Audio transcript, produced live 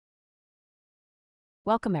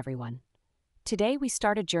Welcome, everyone. Today, we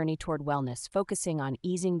start a journey toward wellness, focusing on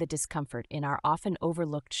easing the discomfort in our often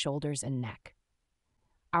overlooked shoulders and neck.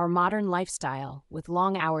 Our modern lifestyle, with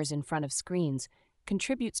long hours in front of screens,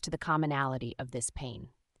 contributes to the commonality of this pain.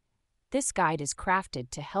 This guide is crafted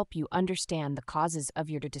to help you understand the causes of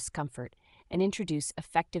your discomfort and introduce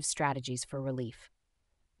effective strategies for relief.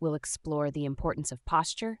 We'll explore the importance of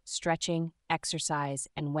posture, stretching, exercise,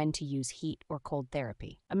 and when to use heat or cold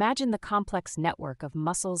therapy. Imagine the complex network of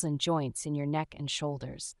muscles and joints in your neck and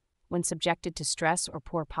shoulders. When subjected to stress or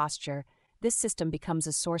poor posture, this system becomes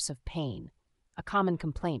a source of pain, a common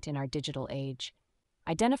complaint in our digital age.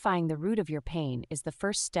 Identifying the root of your pain is the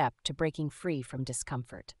first step to breaking free from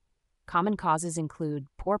discomfort. Common causes include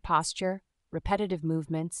poor posture, repetitive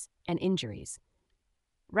movements, and injuries.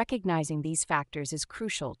 Recognizing these factors is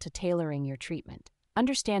crucial to tailoring your treatment.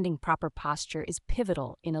 Understanding proper posture is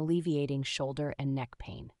pivotal in alleviating shoulder and neck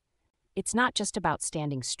pain. It's not just about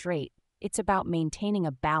standing straight, it's about maintaining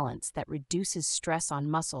a balance that reduces stress on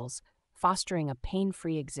muscles, fostering a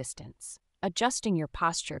pain-free existence. Adjusting your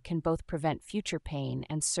posture can both prevent future pain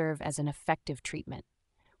and serve as an effective treatment.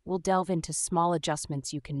 We'll delve into small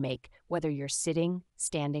adjustments you can make, whether you're sitting,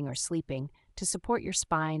 standing, or sleeping, to support your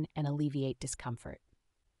spine and alleviate discomfort.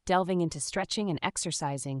 Delving into stretching and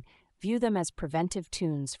exercising, view them as preventive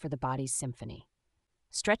tunes for the body's symphony.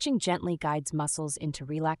 Stretching gently guides muscles into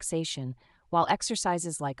relaxation, while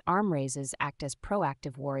exercises like arm raises act as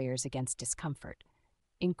proactive warriors against discomfort.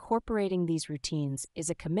 Incorporating these routines is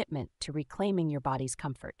a commitment to reclaiming your body's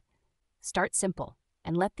comfort. Start simple,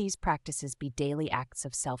 and let these practices be daily acts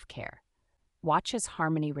of self-care. Watch as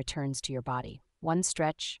harmony returns to your body, one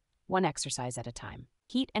stretch, one exercise at a time.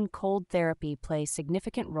 Heat and cold therapy play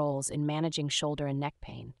significant roles in managing shoulder and neck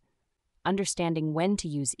pain. Understanding when to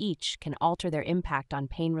use each can alter their impact on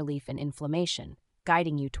pain relief and inflammation,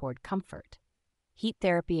 guiding you toward comfort. Heat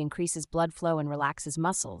therapy increases blood flow and relaxes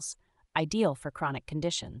muscles, ideal for chronic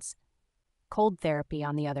conditions. Cold therapy,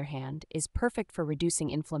 on the other hand, is perfect for reducing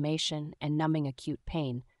inflammation and numbing acute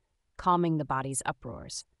pain, calming the body's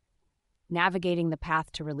uproars. Navigating the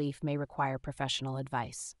path to relief may require professional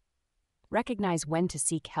advice. Recognize when to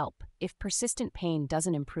seek help if persistent pain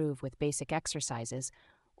doesn't improve with basic exercises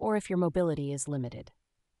or if your mobility is limited.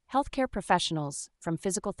 Healthcare professionals, from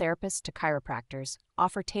physical therapists to chiropractors,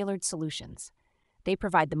 offer tailored solutions. They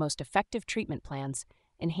provide the most effective treatment plans,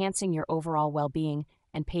 enhancing your overall well-being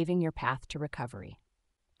and paving your path to recovery.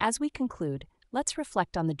 As we conclude, let's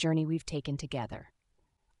reflect on the journey we've taken together.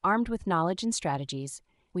 Armed with knowledge and strategies,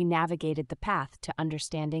 we navigated the path to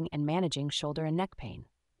understanding and managing shoulder and neck pain.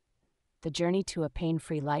 The journey to a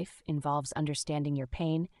pain-free life involves understanding your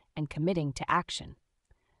pain and committing to action.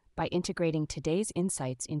 By integrating today's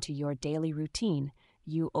insights into your daily routine,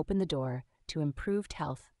 you open the door to improved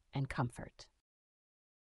health and comfort.